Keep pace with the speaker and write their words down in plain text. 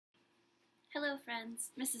Hello friends,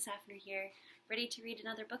 Mrs. Hafner here, ready to read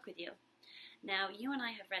another book with you. Now, you and I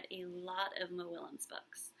have read a lot of Mo Willems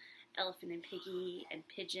books, Elephant and Piggy and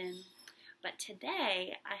Pigeon, but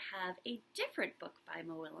today I have a different book by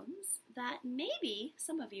Mo Willems that maybe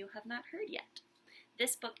some of you have not heard yet.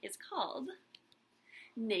 This book is called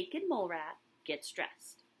Naked Mole Rat Gets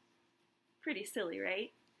Dressed. Pretty silly,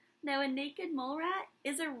 right? Now, a naked mole rat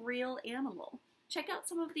is a real animal. Check out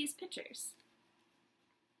some of these pictures.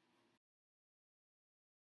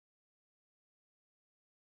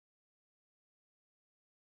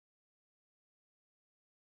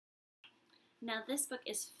 Now, this book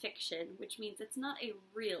is fiction, which means it's not a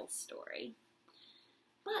real story.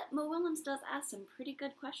 But Mo Willems does ask some pretty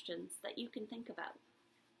good questions that you can think about.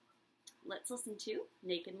 Let's listen to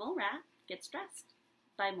Naked Mole Rat Gets Dressed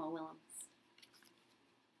by Mo Willems.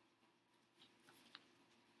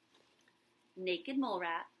 Naked Mole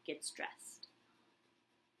Rat Gets Dressed.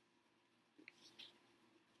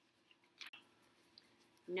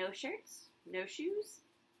 No shirts, no shoes,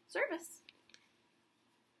 service.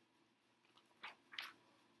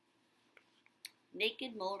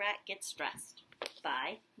 Naked Mole Rat Gets Dressed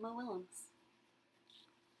by Mo Willems.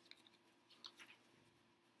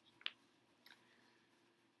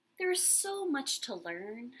 There is so much to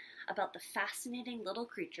learn about the fascinating little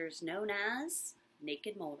creatures known as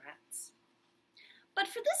naked mole rats. But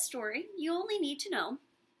for this story, you only need to know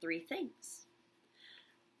 3 things.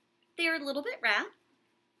 They are a little bit rat,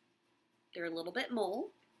 they're a little bit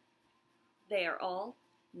mole, they are all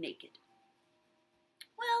naked.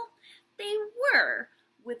 Well, they were,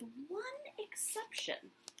 with one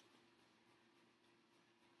exception.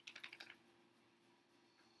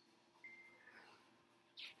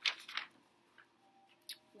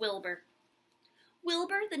 Wilbur.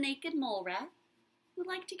 Wilbur, the naked mole rat, who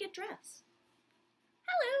liked to get dressed.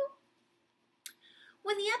 Hello.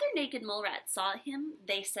 When the other naked mole rats saw him,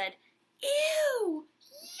 they said, "Ew!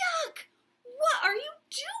 Yuck! What are you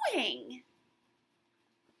doing?"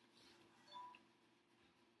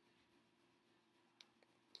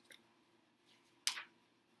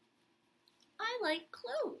 "I like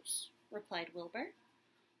clothes," replied Wilbur.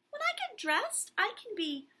 "When I get dressed, I can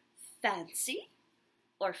be fancy,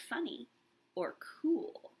 or funny, or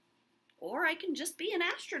cool, or I can just be an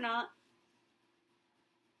astronaut."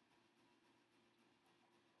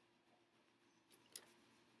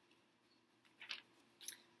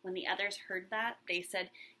 When the others heard that, they said,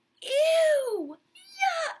 "Ew!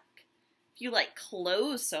 Yuck! If you like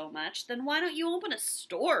clothes so much, then why don't you open a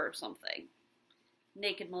store or something?"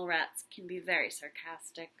 Naked mole rats can be very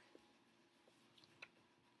sarcastic.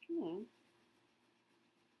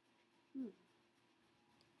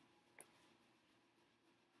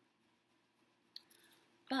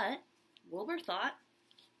 But Wilbur thought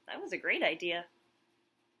that was a great idea.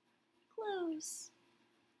 Clothes.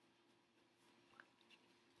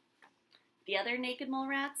 The other naked mole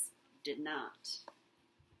rats did not.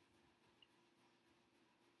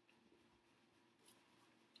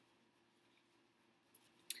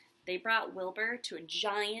 They brought Wilbur to a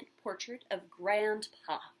giant portrait of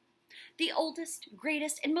Grandpa, the oldest,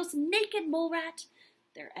 greatest, and most naked mole rat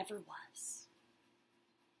there ever was.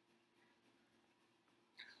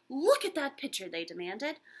 "Look at that picture," they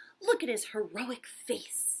demanded. "Look at his heroic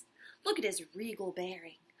face. Look at his regal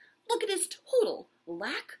bearing. Look at his total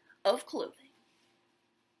lack of clothing."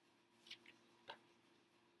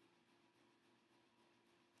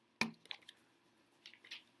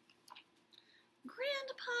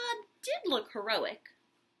 Grandpa did look heroic.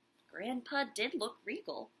 Grandpa did look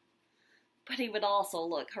regal. But he would also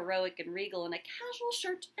look heroic and regal in a casual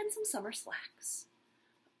shirt and some summer slacks.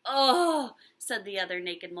 "Oh," said the other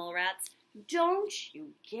naked mole rats, "don't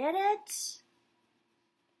you get it?"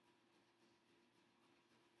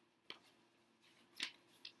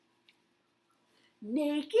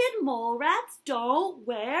 Naked mole rats don't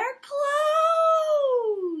wear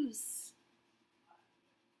clothes.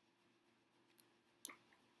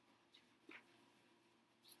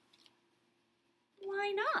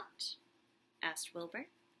 "Why not?" asked Wilbur.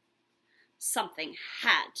 Something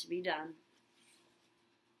had to be done.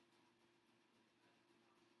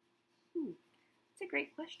 It's a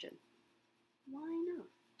great question. Why not?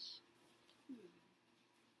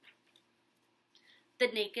 The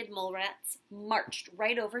naked mole rats marched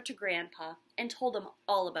right over to Grandpa and told him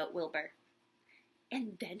all about Wilbur.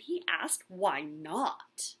 And then he asked why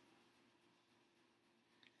not.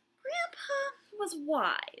 Grandpa was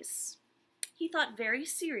wise. He thought very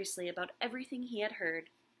seriously about everything he had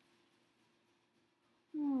heard.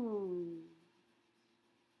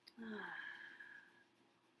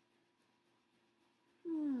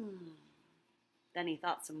 Then he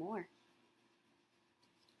thought some more.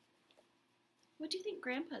 What do you think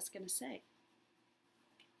Grandpa's going to say?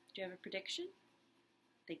 Do you have a prediction?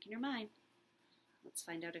 Think in your mind. Let's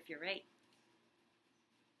find out if you're right.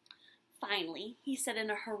 Finally, he said in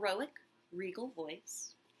a heroic, regal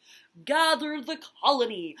voice, "Gather the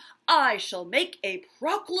colony! I shall make a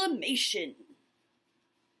proclamation!"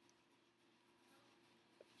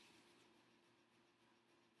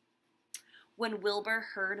 When Wilbur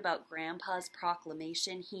heard about Grandpa's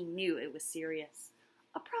proclamation, he knew it was serious.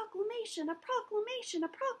 A proclamation, a proclamation, a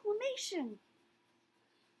proclamation!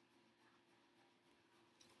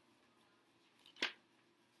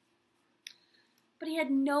 But he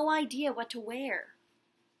had no idea what to wear.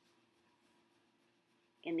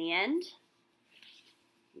 In the end,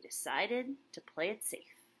 he decided to play it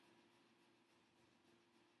safe.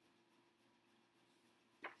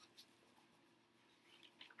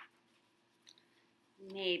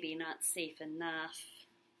 Maybe not safe enough.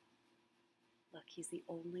 Look, he's the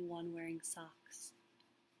only one wearing socks.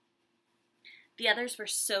 The others were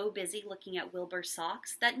so busy looking at Wilbur's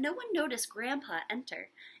socks that no one noticed Grandpa enter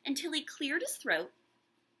until he cleared his throat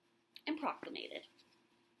and proclamated,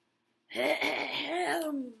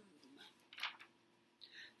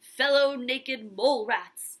 "Fellow naked mole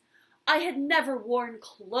rats, I had never worn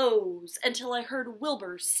clothes until I heard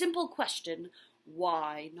Wilbur's simple question,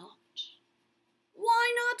 why not?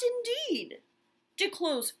 Why not indeed? Do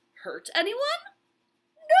clothes hurt anyone?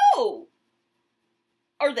 No.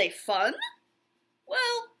 Are they fun?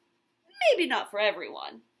 Well, maybe not for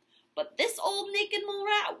everyone, but this old naked mole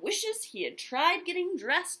rat wishes he had tried getting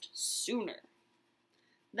dressed sooner."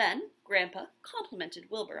 Then Grandpa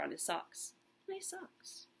complimented Wilbur on his socks. Nice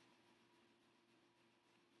socks.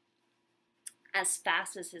 As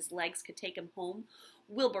fast as his legs could take him home,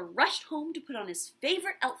 Wilbur rushed home to put on his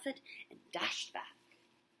favorite outfit and dashed back.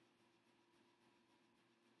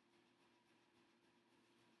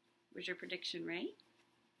 Was your prediction right?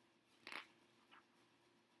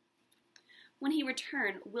 When he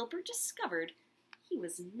returned, Wilbur discovered he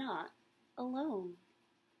was not alone.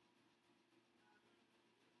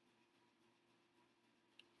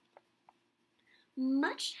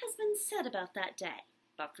 Much has been said about that day,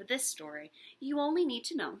 but for this story, you only need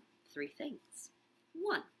to know 3 things.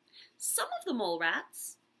 1. Some of the mole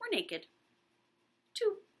rats were naked.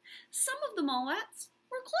 2. Some of the mole rats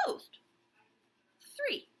were clothed.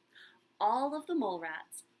 3. All of the mole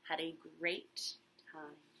rats had a great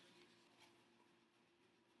time.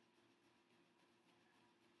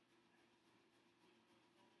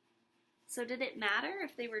 So did it matter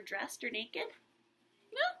if they were dressed or naked?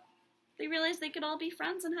 No. They realized they could all be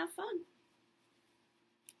friends and have fun.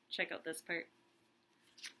 Check out this part.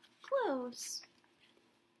 Clothes.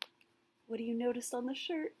 What do you notice on the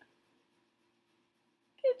shirt?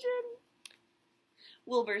 Pigeon.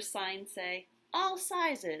 Wilbur's signs say, "All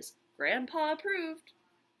sizes. Grandpa approved."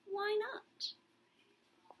 Why not?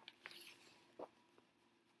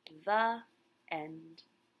 The end.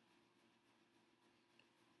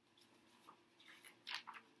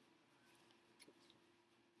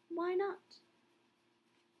 Why not?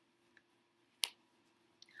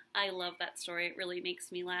 I love that story. It really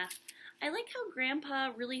makes me laugh. I like how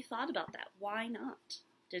Grandpa really thought about that. Why not?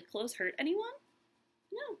 Did clothes hurt anyone?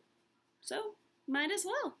 No. So, might as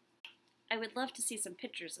well. I would love to see some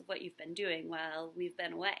pictures of what you've been doing while we've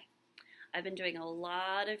been away. I've been doing a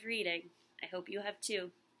lot of reading. I hope you have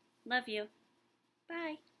too. Love you.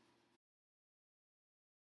 Bye.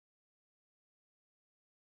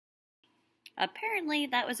 Apparently,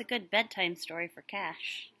 that was a good bedtime story for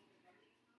Cash.